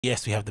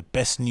Yes, we have the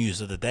best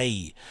news of the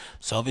day.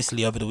 So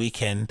obviously over the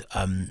weekend,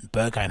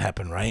 Berghain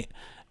happened, right?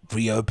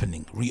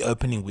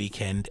 Reopening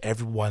weekend.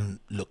 Everyone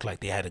looked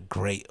like they had a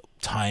great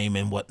time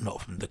and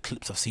whatnot from the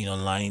clips I've seen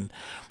online.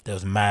 There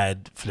was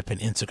mad flipping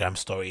Instagram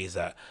stories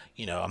that,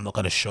 I'm not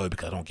gonna show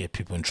because I don't get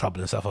people in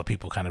trouble and stuff, or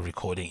people kind of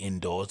recording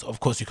indoors. Of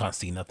course you can't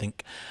see nothing,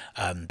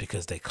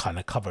 because they kind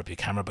of cover up your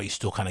camera, but you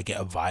still kind of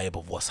get a vibe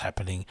of what's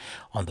happening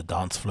on the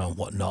dance floor and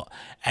whatnot.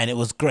 And it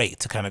was great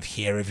to kind of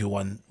hear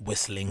everyone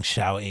whistling,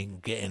 shouting,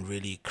 getting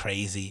really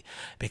crazy,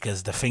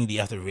 because the thing that you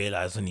have to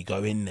realize when you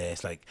go in there,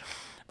 it's like,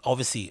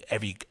 obviously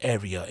every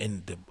area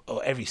in the,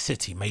 or every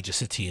city, major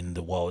city in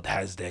the world,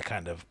 has their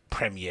kind of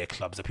premier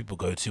clubs that people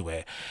go to,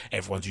 where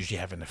everyone's usually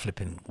having a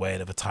flipping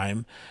whale of a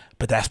time.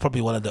 But that's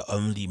probably one of the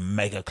only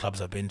mega clubs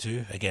I've been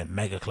to. Again,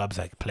 mega clubs,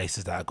 like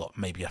places that have got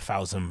maybe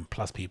 1,000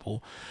 plus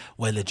people,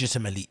 where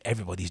legitimately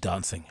everybody's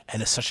dancing,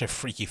 and it's such a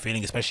freaky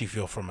feeling, especially if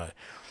you're from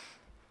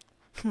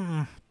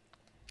a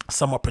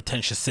somewhat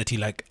pretentious city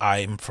like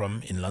I'm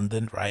from in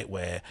London, right,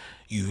 where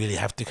you really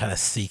have to kind of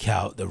seek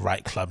out the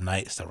right club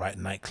nights, the right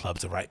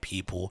nightclubs, the right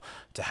people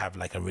to have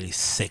like a really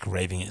sick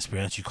raving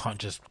experience. You can't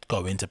just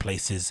go into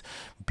places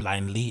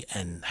blindly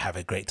and have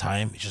a great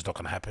time. It's just not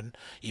going to happen.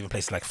 Even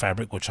places like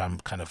Fabric, which I'm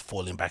kind of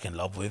falling back in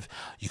love with,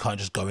 you can't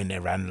just go in there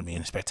randomly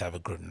and expect to have a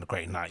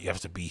great night. You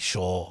have to be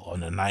sure on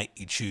the night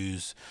you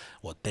choose,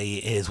 what day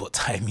it is, what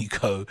time you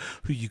go,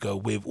 who you go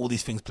with. All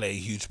these things play a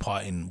huge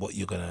part in what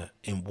you're gonna,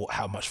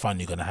 how much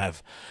fun you're gonna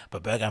have.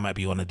 But Berghain might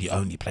be one of the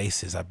only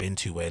places I've been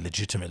to where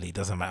legitimately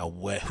doesn't matter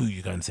who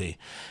you go and see,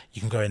 you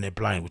can go in there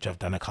blind, which I've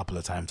done a couple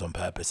of times on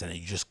purpose, and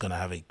you're just gonna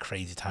have a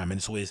crazy time. And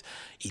it's always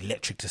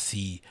electric to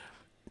see,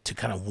 to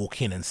kind of walk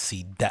in and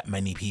see that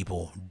many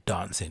people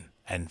dancing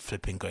and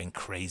flipping, going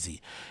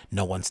crazy.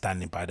 No one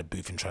standing by the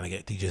booth and trying to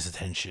get DJ's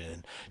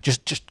attention.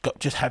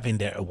 Just having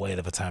their whale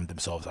of a time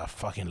themselves. I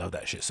fucking love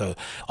that shit. So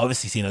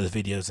obviously seeing those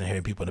videos and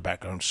hearing people in the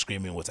background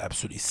screaming was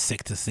absolutely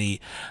sick to see.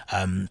 So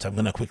I'm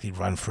gonna quickly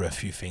run through a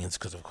few things,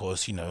 because of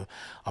course,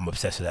 I'm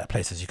obsessed with that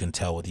place, as you can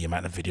tell with the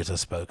amount of videos I've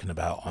spoken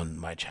about on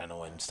my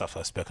channel and stuff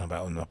I've spoken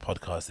about on my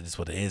podcast. It is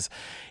what it is.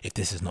 If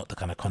this is not the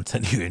kind of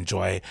content you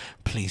enjoy,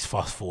 please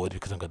fast forward,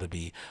 because I'm going to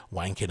be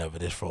wanking over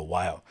this for a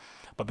while.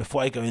 But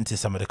before I go into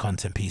some of the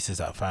content pieces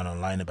that I found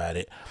online about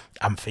it,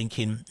 I'm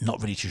thinking,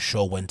 not really too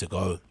sure when to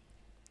go.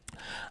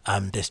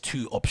 There's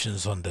two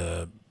options on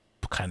the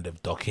kind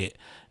of docket.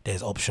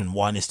 There's option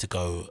one is to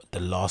go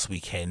the last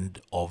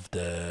weekend of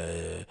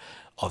the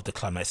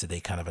club nights that they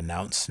kind of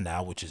announced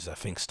now, which is I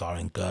think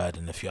starring Gerd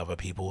and a few other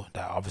people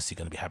that are obviously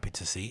going to be happy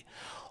to see,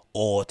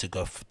 or to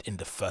go in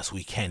the first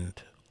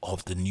weekend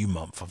of the new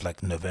month of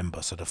like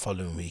November. So the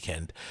following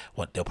weekend,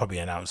 what they'll probably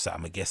announce that,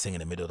 I'm guessing,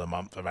 in the middle of the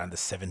month, around the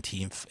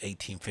 17th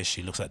 18th ish.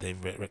 It looks like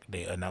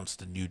they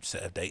announced a new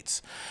set of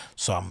dates.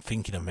 So I'm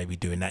thinking of maybe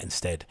doing that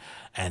instead.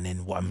 And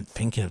then what I'm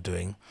thinking of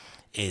doing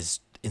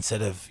is,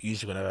 instead of,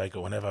 usually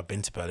whenever I've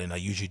been to Berlin, I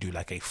usually do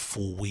like a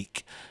full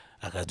week.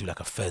 Like I do like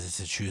a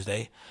Thursday to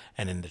Tuesday,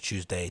 and then the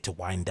Tuesday to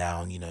wind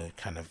down,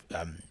 kind of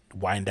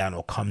wind down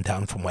or come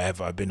down from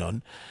wherever I've been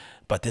on.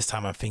 But this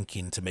time I'm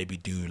thinking to maybe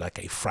do like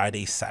a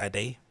Friday,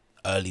 Saturday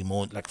early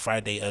morning, like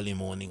Friday early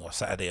morning or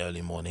Saturday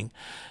early morning,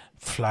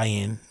 fly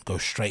in, go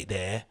straight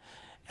there,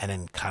 and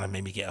then kind of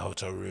maybe get a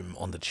hotel room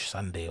on the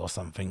Sunday or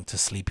something to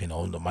sleep in,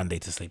 or on the Monday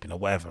to sleep in, or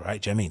whatever,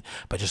 right? Do you know what I mean?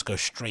 But just go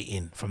straight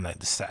in from like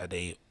the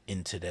Saturday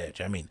into there,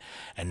 do you know what I mean?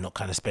 And not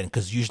kind of spend,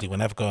 because usually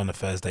whenever I go on a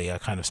Thursday, I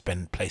kind of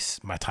spend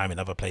my time in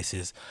other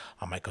places.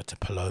 I might go to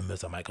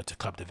Palomas, I might go to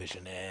Club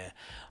Divisionaire,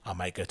 I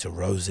might go to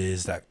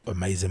Roses, that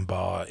amazing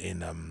bar in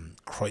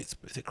Kreuz,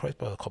 is it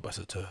Kreuzberg or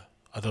Kopasser?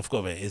 I don't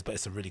forget where it is, but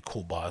it's a really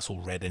cool bar. It's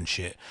all red and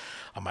shit.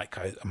 I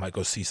might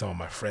go see some of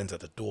my friends at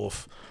the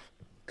Dorf.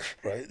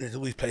 Right, there's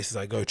all these places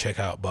I go check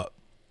out, but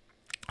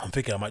I'm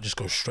thinking I might just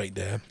go straight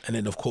there, and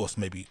then of course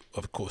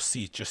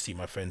see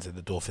my friends at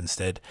the Dorf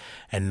instead,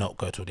 and not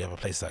go to the other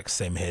places like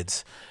Same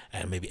Heads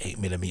and maybe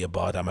 8mm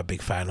bar that I'm a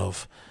big fan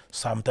of.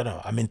 So I don't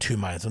know. I'm in two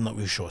minds. I'm not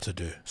really sure what to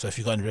do. So if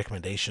you got any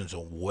recommendations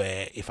on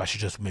where, if I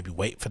should just maybe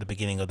wait for the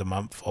beginning of the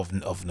month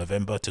of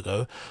November to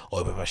go,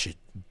 or if I should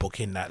book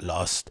in that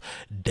last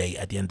day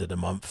at the end of the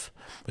month,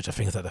 which I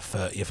think is like the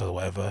 30th or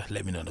whatever,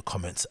 let me know in the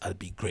comments. I'd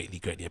be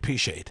greatly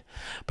appreciated.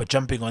 But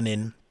jumping on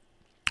in,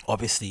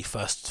 obviously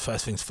first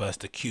things first,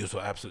 the queues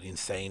were absolutely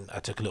insane. I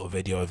took a little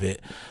video of it,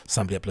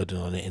 somebody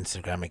uploaded on their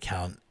Instagram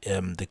account.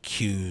 The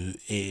queue,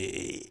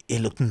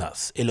 it looked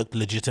nuts. It looked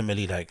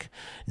legitimately like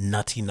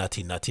nutty,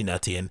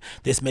 and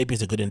this maybe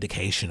is a good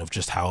indication of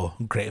just how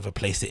great of a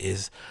place it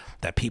is,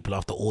 that people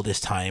after all this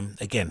time,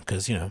 again,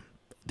 because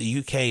the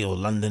UK or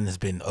London has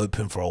been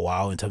open for a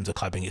while in terms of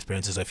clubbing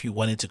experiences. So if you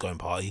wanted to go and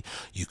party,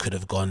 you could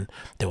have gone.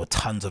 There were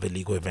tons of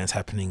illegal events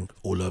happening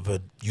all over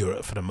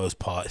Europe for the most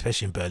part,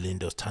 especially in Berlin.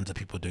 There was tons of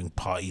people doing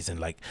parties in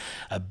like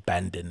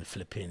abandoned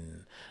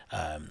flipping,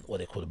 what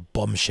they call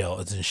bomb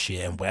shelters and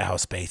shit, and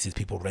warehouse spaces,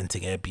 people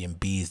renting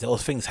Airbnbs. There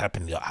was things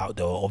happening out.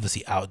 There were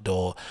obviously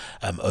outdoor,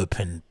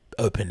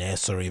 open air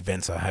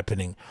events are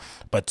happening.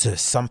 But to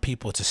some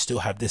people to still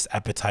have this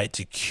appetite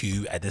to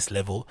queue at this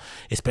level,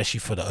 especially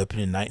for the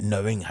opening night,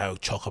 knowing how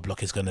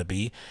chock-a-block is going to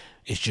be,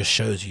 it just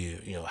shows you,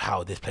 you know,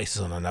 how this place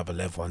is on another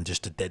level, and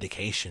just the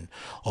dedication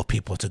of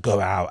people to go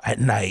out at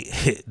night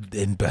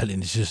in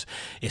Berlin. It's just,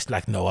 it's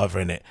like no other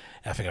in it.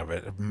 I think I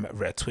read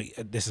a tweet.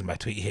 This is my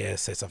tweet here.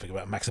 Says something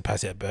about max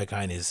capacity at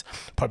Berghain is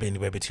probably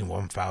anywhere between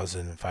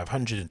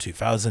 1,500 and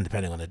 2,000,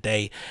 depending on the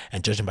day.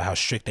 And judging by how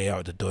strict they are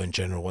at the door in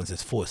general, once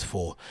it's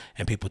full,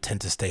 and people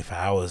tend to stay for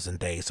hours and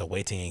days. So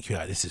waiting in queue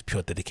like this is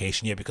pure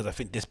dedication. Yeah, because I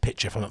think this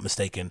picture, if I'm not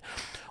mistaken,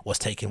 was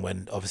taken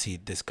when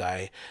obviously this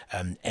guy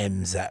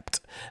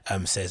Zapped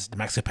says the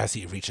max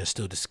capacity reached and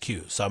still this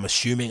queue. So I'm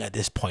assuming at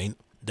this point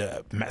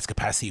the max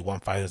capacity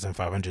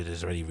 1,500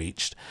 is already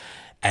reached,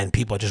 and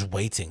people are just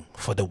waiting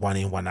for the one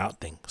in one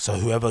out thing. So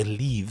whoever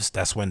leaves,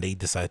 that's when they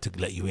decide to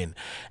let you in.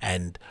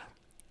 And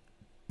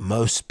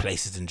most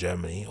places in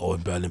Germany, or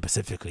in Berlin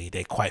specifically,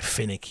 they're quite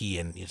finicky,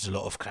 and there's a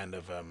lot of kind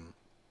of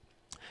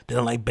they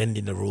don't like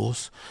bending the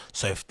rules.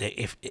 So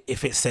if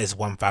it says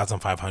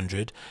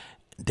 1,500,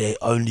 they're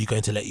only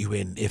going to let you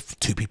in if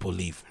 2 people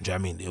leave. Do you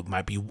know what I mean? It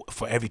might be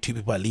for every 2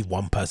 people that leave,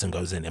 1 person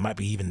goes in. It might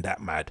be even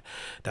that mad.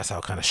 That's how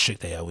kind of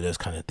strict they are with those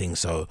kind of things.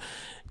 So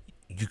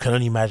you can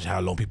only imagine how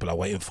long people are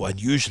waiting for. And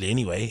usually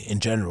anyway, in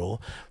general,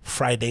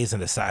 Fridays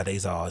and the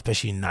Saturdays are,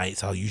 especially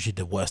nights, are usually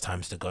the worst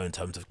times to go in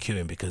terms of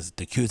queuing, because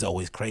the queues are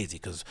always crazy.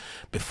 Because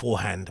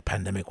beforehand,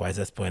 pandemic wise,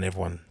 that's when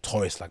everyone,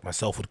 tourists like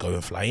myself, would go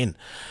and fly in.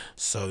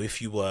 So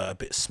if you were a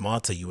bit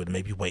smarter, you would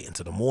maybe wait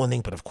until the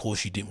morning, but of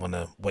course you didn't want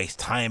to waste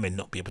time and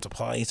not be able to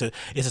party. So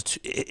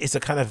it's a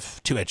kind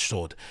of two-edged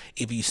sword.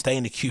 If you stay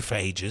in the queue for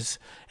ages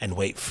and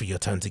wait for your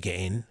turn to get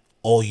in,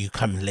 or you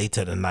come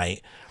later at the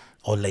night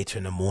or later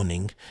in the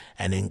morning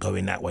and then go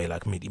in that way,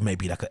 like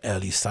maybe like an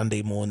early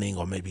Sunday morning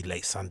or maybe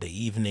late Sunday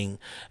evening,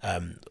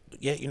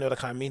 yeah, you know what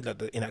I kind of mean,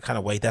 like in that kind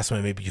of way, that's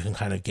when maybe you can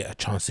kind of get a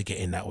chance to get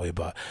in that way.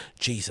 But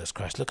Jesus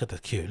Christ, look at the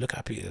queue, look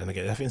how people, and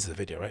again, I think it's the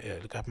video, right? Yeah,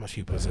 look how much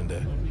people is in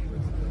there.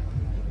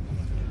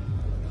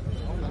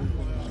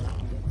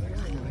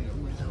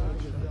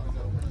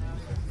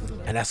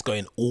 And that's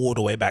going all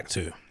the way back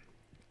to,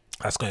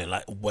 that's going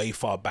like way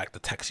far back, the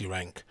taxi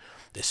rank.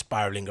 They're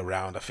spiraling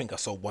around. I think I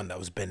saw one that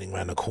was bending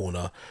around the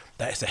corner.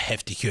 That is a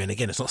hefty queue, and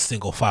again, it's not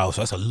single file,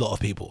 so that's a lot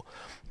of people.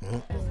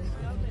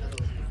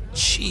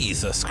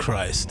 Jesus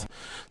Christ.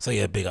 So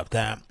yeah, big up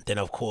that. Then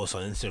of course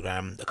on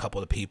Instagram, a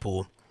couple of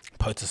people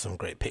posted some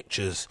great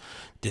pictures.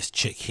 This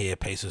chick here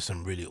posted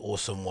some really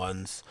awesome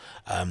ones,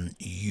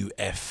 UFOKKR,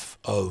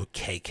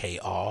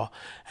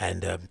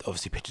 and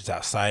obviously pictures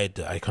outside,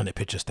 the iconic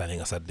picture standing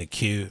outside the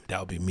queue.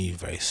 That'll be me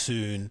very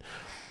soon.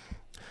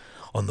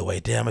 On the way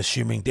there, I'm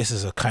assuming this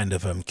is a kind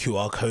of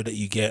QR code that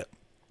you get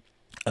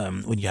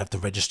when you have to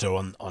register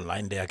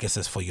online there. I guess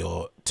that's for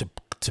your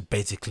to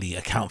basically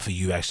account for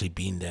you actually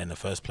being there in the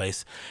first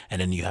place, and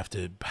then you have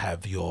to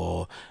have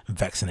your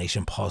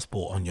vaccination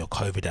passport on your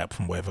COVID app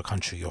from wherever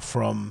country you're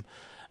from.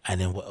 And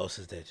then what else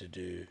is there to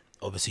do?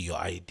 Obviously your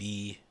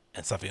ID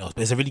and something else.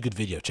 But it's a really good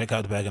video. Check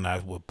out the Berghain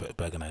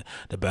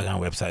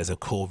website. Is a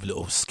cool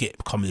little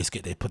comedy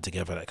skit they put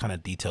together that kind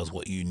of details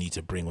what you need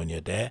to bring when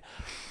you're there.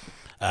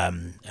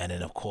 And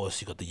then of course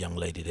you got the young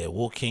lady there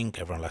walking.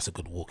 Everyone likes a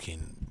good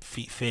walking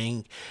feet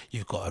thing.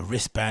 You've got a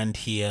wristband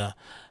here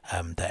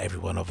that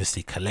everyone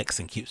obviously collects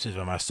and keeps with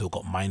them. I still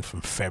got mine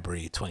from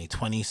February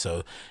 2020,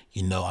 so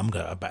you know I'm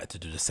about to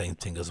do the same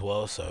thing as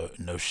well, so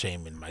no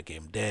shame in my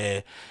game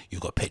there.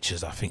 You've got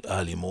pictures, I think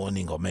early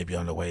morning or maybe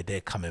on the way there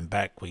coming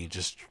back, where you're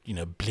just, you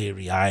know,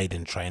 bleary eyed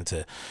and trying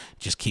to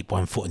just keep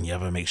one foot in the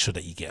other, make sure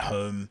that you get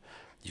home.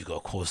 You got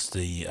of course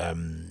the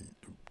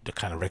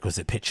kind of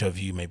requisite picture of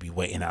you maybe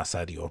waiting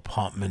outside of your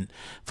apartment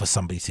for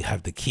somebody to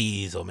have the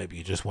keys, or maybe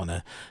you just want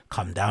to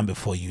come down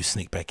before you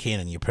sneak back in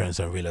and your parents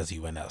don't realize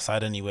you went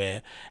outside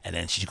anywhere. And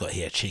then she's got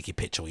here a cheeky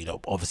picture, you know,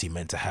 obviously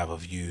meant to have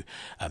of you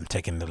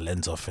taking the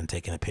lens off and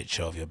taking a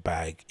picture of your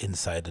bag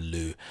inside the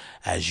loo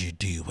as you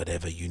do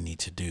whatever you need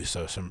to do.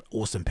 So some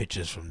awesome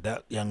pictures from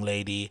that young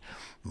lady.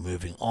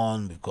 Moving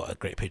on, we've got a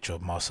great picture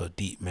of Marcel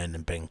Dietman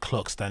and Ben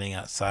Klock standing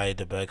outside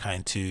the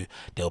Berghain 2.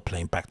 They were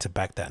playing back to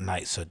back that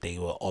night, so they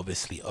were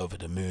obviously over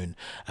the moon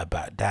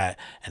about that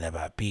and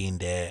about being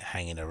there,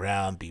 hanging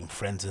around, being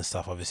friends and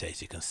stuff. Obviously,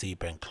 as you can see,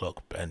 Ben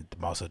Klock and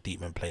Marcel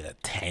Dietman played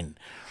at 10,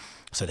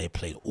 so they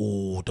played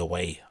all the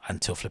way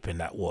until flipping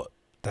that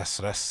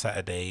that's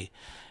Saturday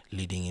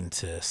leading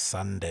into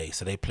Sunday,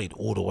 so they played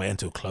all the way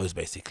until close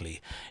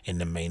basically in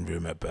the main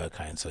room at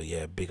Berghain. So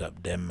yeah, big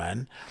up them,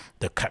 man.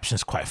 The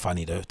caption's quite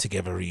funny though,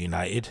 together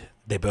reunited.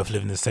 They both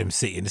live in the same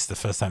city and this is the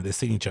first time they've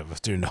seen each other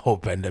during the whole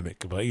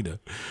pandemic. But you know,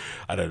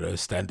 I don't know,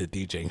 standard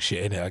DJing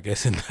shit in it, I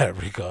guess, in that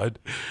regard.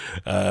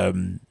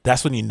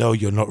 That's when you know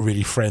you're not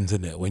really friends,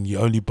 in it, when you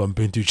only bump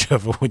into each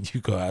other when you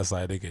go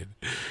outside again.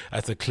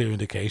 That's a clear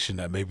indication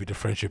that maybe the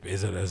friendship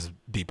isn't as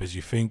deep as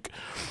you think.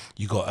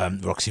 You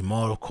got Roxy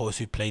Moore, of course,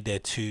 who played there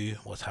too.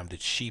 What time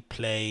did she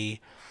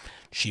play?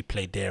 She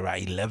played there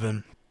at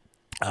 11.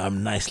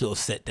 Nice little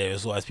set there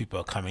as well as people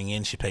are coming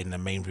in. She played in the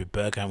main room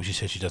Berghain, which she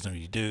says she doesn't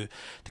really do.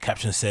 The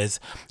caption says,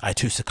 I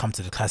too succumb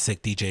to the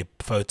classic DJ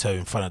photo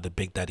in front of the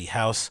Big Daddy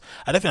house.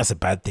 I don't think that's a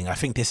bad thing. I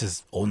think this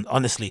is,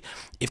 honestly,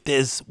 if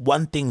there's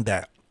one thing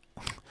that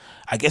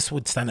I guess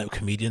with stand-up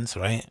comedians,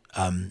 right?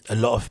 A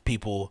lot of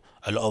people,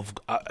 a lot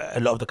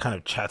of the kind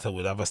of chatter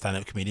with other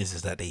stand-up comedians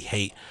is that they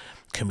hate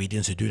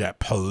comedians who do that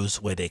pose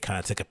where they kind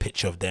of take a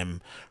picture of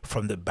them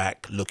from the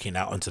back looking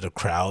out onto the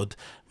crowd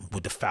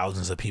with the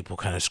thousands of people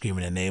kind of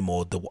screaming their name,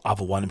 or the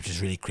other one which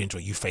is really cringe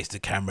where you face the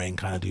camera and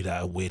kind of do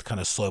that weird kind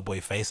of soy boy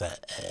face.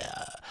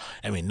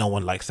 I mean, no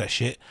one likes that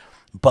shit.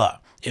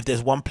 But if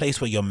there's one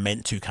place where you're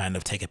meant to kind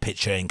of take a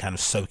picture and kind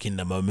of soak in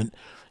the moment,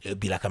 it would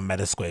be like a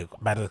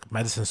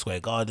Madison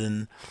Square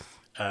Garden,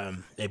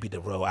 maybe the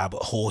Royal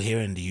Albert Hall here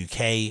in the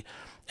UK.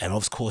 And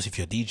of course, if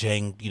you're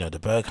DJing, you know, the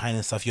Berghain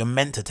and stuff, you're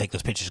meant to take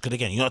those pictures. Because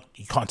again,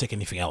 you can't take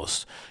anything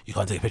else. You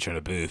can't take a picture in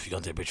a booth. You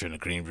can't take a picture in a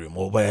green room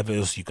or whatever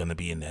else you're going to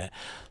be in there.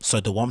 So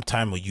the one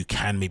time where you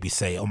can maybe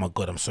say, oh my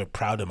God, I'm so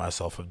proud of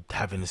myself for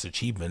having this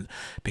achievement,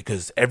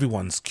 because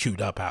everyone's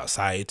queued up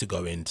outside to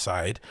go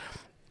inside.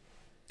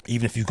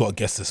 Even if you've got a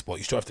guest spot,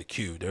 you still have to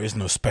queue. There is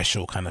no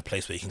special kind of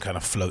place where you can kind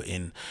of float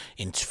in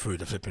through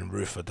the flipping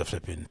roof or the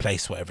flipping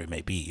place, whatever it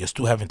may be. You're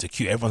still having to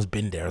queue. Everyone's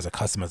been there as a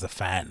customer, as a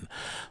fan.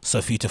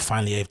 So for you to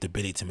finally have the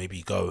ability to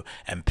maybe go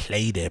and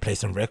play there, play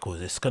some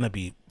records, it's going to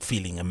be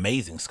feeling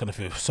amazing. It's going to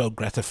feel so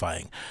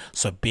gratifying.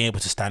 So being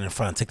able to stand in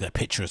front and take that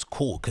picture is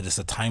cool because it's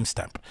a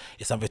timestamp.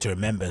 It's something to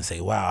remember and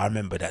say, wow, I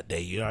remember that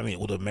day. You know what I mean?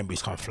 All the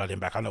memories come flooding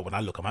back. I know when I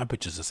look at my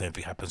pictures, the same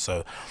thing happens.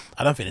 So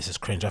I don't think this is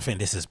cringe. I think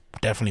this is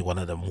definitely one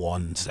of them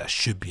ones that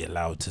should be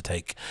allowed to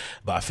take.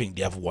 But I think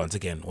the other ones,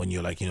 again, when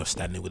you're like, you know,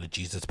 standing with a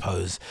Jesus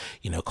pose,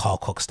 you know, Carl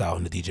Cox style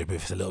in the DJ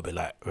booth, it's a little bit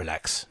like,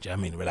 relax. Do you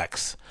know what I mean?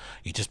 Relax.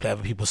 You just play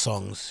other people's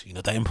songs. You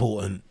know, they're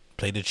important.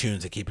 Play the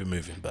tunes and keep it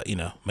moving. But, you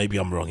know, maybe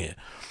I'm wrong here.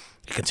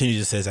 It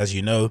continues, it says, as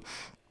you know,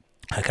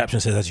 her caption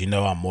says, as you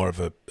know, I'm more of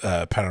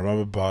a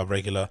Panorama Bar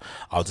regular.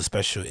 It was a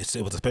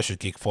special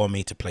gig for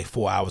me to play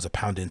 4 hours of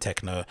pounding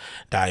techno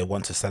that I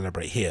want to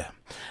celebrate here.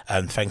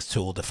 Thanks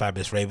to all the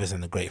fabulous ravers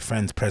and the great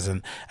friends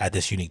present at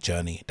this unique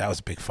journey. That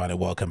was big fun,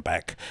 and welcome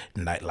back.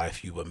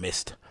 Nightlife, you were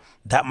missed.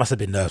 That must have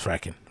been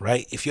nerve-wracking,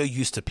 right? If you're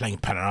used to playing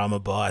Panorama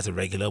Bar as a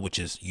regular, which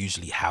is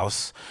usually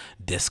house,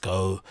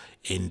 disco,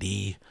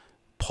 indie,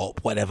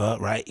 pop, whatever,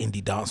 right?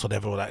 Indie dance,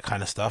 whatever, all that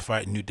kind of stuff,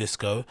 right? New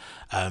disco,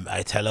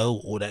 Italo,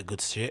 all that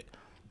good shit.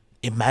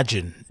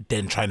 Imagine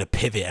then trying to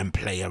pivot and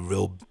play a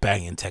real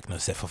banging techno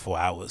set for 4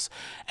 hours,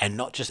 and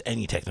not just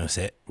any techno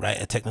set,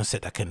 right? A techno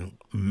set that can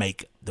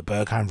make the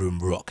Berghain room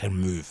rock and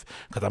move,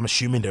 because I'm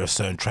assuming there are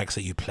certain tracks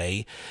that you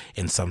play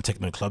in some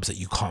techno clubs that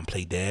you can't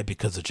play there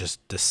because of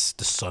just the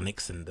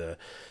sonics and the,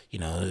 you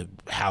know,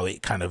 how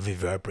it kind of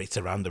reverberates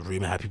around the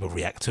room and how people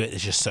react to it.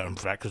 There's just certain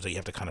factors that you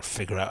have to kind of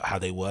figure out how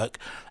they work,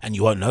 and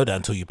you won't know that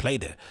until you play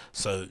there.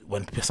 So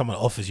when someone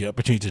offers you an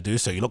opportunity to do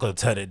so, you're not going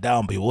to turn it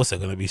down, but you're also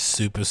going to be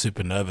super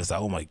nervous, like,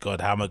 oh my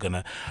God, how am I going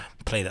to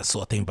play that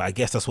sort of thing? But I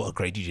guess that's what a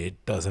great DJ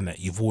does, isn't it?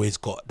 You've always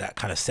got that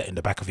kind of set in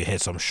the back of your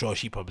head. So I'm sure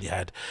she probably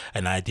had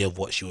an idea of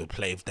what she would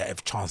play if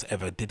that chance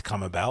ever did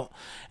come about.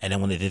 And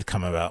then when it did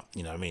come about,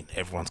 you know what I mean,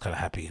 everyone's kind of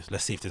happy.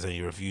 Let's see if there's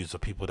any reviews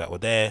of people that were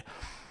there.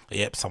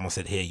 Yep, someone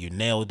said here, you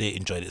nailed it,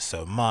 enjoyed it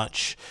so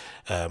much.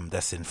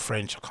 That's in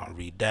French, I can't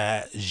read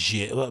that.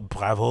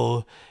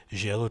 Bravo,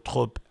 j'ai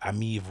trop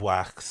aimé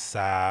voir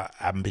sa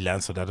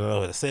ambulance. I don't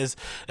know what it says.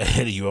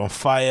 You're on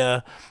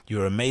fire,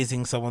 you're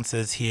amazing, someone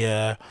says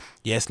here.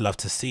 Yes, love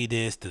to see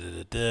this.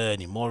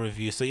 Any more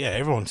reviews? So yeah,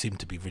 everyone seemed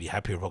to be really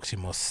happy with Roxy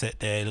Moore's set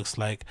there, it looks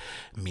like.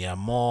 Mi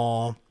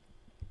amor.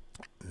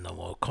 No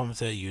more comments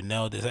there. You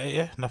nailed it.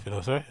 Yeah, nothing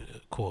else, right?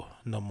 Cool.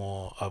 No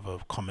more other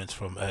comments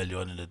from earlier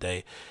on in the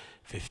day.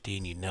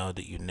 15, you nailed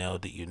it, you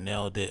nailed it, you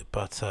nailed it.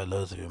 But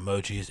loads of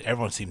emojis.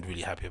 Everyone seemed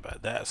really happy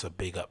about that. So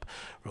big up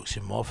Roxy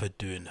Moore for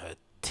doing her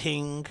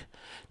ting.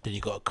 Then you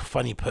got a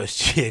funny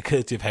post here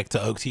courtesy of Hector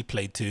Oaks. He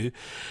played too,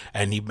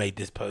 and he made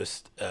this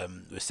post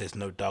which says,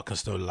 no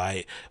darkness, no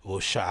light,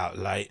 we'll shut out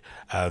light.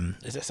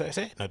 Is that so I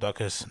say? No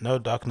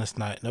darkness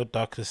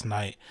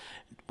night,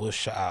 we'll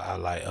shut out our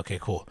light. Okay,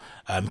 cool.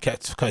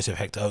 Courtesy of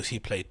Hector Oaks, he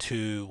played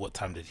too. What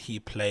time did he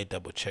play?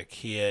 Double check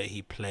here.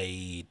 He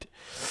played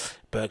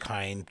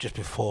Berghain just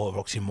before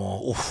Roxy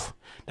Moore. Oof,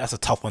 that's a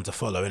tough one to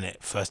follow, isn't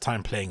it? First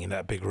time playing in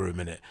that big room,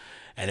 innit?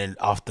 And then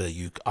after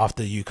you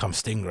come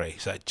Stingray.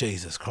 It's like,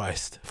 Jesus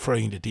Christ,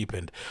 throwing the deep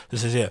end.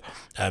 This is here.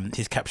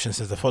 His caption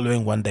says, the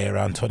following one day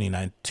around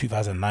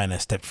 2009, I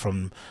stepped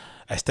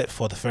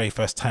for the very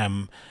first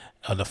time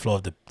on the floor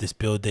of this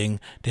building.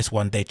 This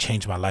one day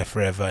changed my life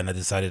forever, and I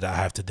decided I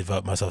have to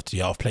devote myself to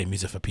the art of playing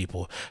music for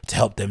people, to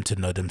help them to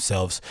know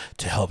themselves,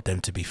 to help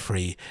them to be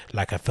free,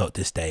 like I felt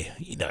this day.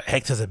 You know,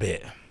 Hector's a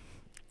bit,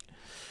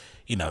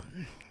 you know,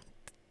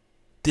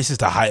 this is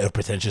the height of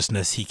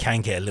pretentiousness. He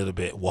can get a little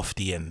bit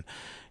wafty and,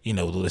 you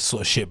know, all this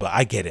sort of shit, but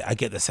I get it. I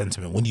get the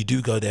sentiment. When you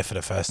do go there for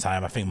the first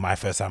time, I think my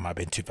first time might have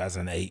been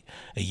 2008,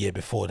 a year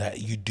before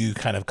that, you do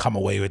kind of come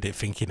away with it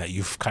thinking that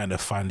you've kind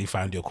of finally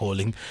found your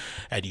calling,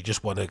 and you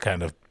just want to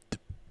kind of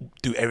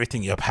do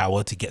everything in your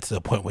power to get to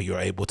the point where you're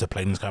able to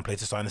play in those kind of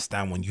places. So I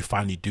understand when you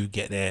finally do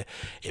get there,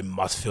 it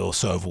must feel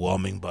so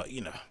overwhelming, but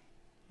you know,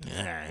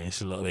 yeah,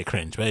 it's a little bit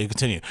cringe, but you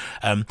continue.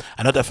 I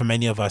know that for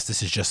many of us,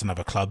 this is just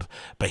another club,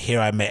 but here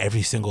I met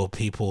every single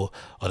people,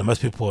 or the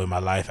most people in my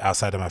life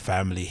outside of my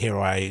family. Here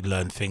I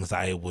learned things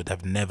that I would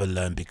have never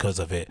learned because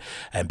of it,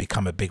 and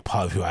become a big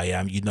part of who I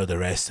am. You know the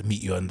rest.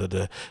 Meet you under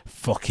the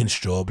fucking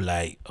strobe,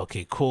 like,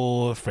 okay,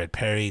 cool, Fred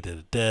Perry,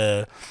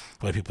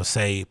 where people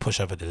say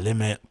push over the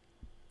limit.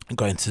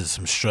 Going to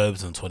some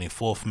strobes on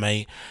 24th,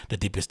 mate. The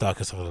deepest,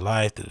 darkest of the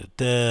life.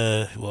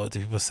 What do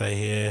people say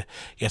here?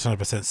 Yes,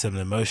 100%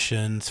 similar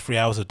emotions. 3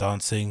 hours of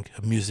dancing.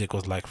 Music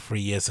was like 3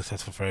 years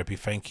successful therapy.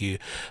 Thank you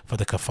for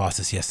the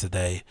catharsis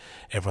yesterday.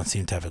 Everyone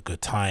seemed to have a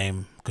good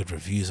time. Good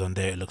reviews on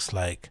there. It looks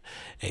like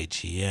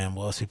AGM.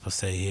 What else people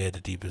say here?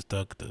 The deepest,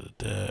 dark.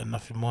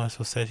 Nothing more else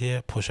was said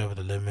here. Push over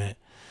the limit.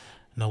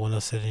 No one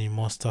else said any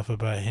more stuff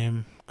about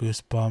him.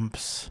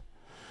 Goosebumps.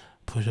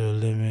 Push over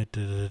the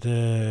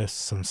limit.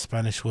 Some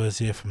Spanish words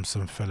here from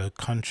some fellow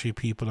country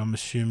people, I'm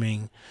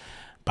assuming.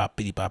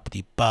 Boppity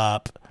boppity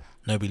bop.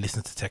 Nobody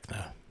listens to techno.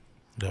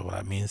 You know what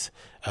that means.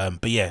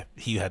 But yeah,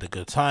 he had a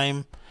good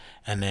time.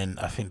 And then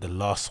I think the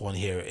last one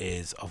here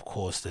is, of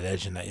course, the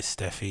legend that is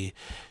Steffi.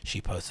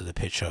 She posted a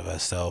picture of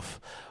herself.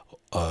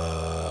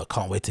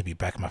 Can't wait to be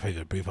back in my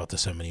favorite booth after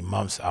so many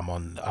months. I'm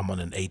on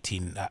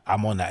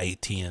that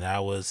 18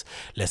 hours.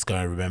 Let's go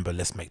and remember,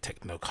 let's make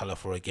techno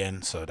colorful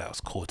again. So that was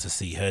cool to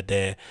see her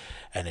there.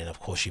 And then of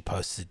course she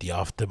posted the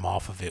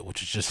aftermath of it,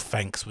 which was just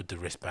thanks with the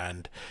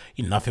wristband.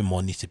 You know, nothing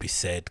more needs to be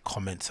said.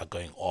 Comments are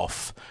going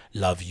off.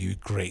 Love you,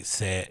 great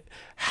set,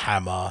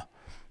 hammer.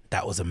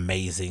 That was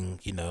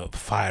amazing. You know,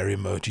 fire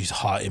emojis,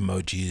 heart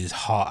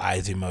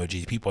eyes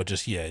emojis. People are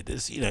just, yeah,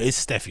 this, you know,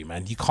 it's Steffi,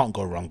 man. You can't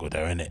go wrong with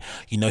her, innit?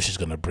 You know she's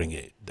gonna bring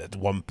it. That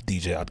one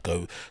DJ I'd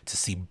go to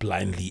see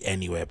blindly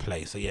anywhere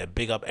play. So yeah,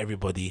 big up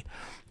everybody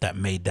that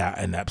made that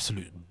an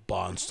absolute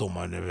barnstormer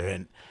on the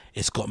event.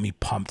 It's got me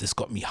pumped. It's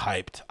got me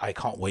hyped. I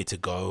can't wait to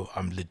go.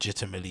 I'm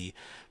legitimately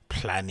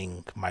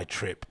planning my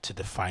trip to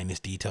the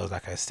finest details.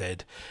 Like I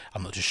said,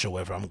 I'm not just sure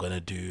whether I'm gonna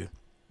do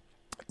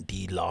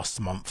the last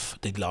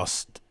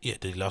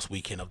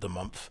weekend of the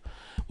month,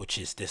 which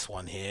is this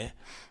one here,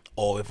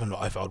 or if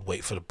not, if I would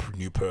wait for the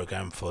new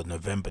program for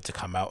November to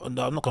come out.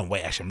 No, I'm not gonna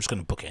wait, actually I'm just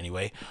gonna book it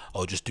anyway.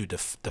 I'll just do the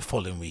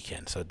following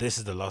weekend. So this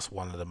is the last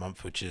one of the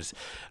month, which is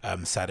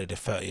Saturday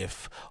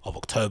 30th of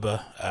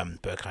October.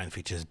 Berghain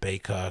features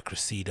Baker,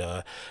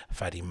 Cressida,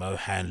 Fadi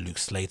Mohan, Luke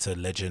Slater,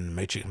 Legend,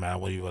 Matrix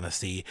Man, what do you want to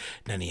see,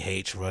 Nanny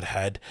H,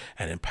 Rodhad,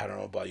 and in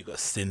Panorama Bar you got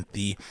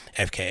Cynthia,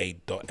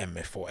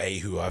 FKA.MF4A,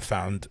 who I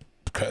found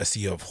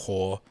courtesy of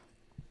Whore,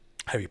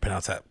 how you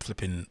pronounce that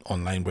flipping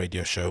online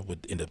radio show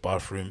in the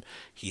bathroom.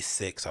 He's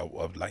sick, so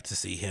I would like to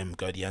see him.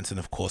 Gerd Jansen,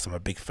 of course, I'm a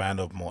big fan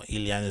of. More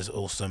Ilian is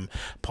awesome.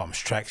 Palms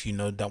Tracks, you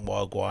know, Dan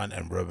Wagwan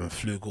and Robin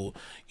Flugel.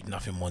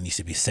 Nothing more needs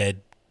to be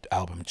said. The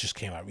album just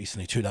came out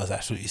recently too. That was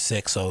absolutely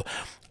sick. So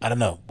I don't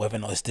know whether or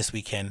not it's this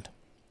weekend,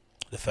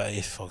 the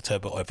 30th of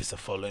October, or if it's the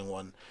following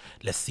one.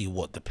 Let's see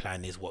what the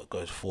plan is, what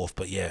goes forth.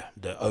 But yeah,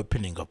 the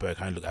opening of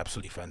Berghain looked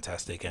absolutely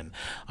fantastic, and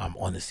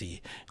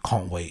honestly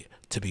can't wait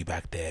to be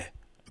back there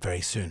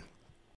very soon.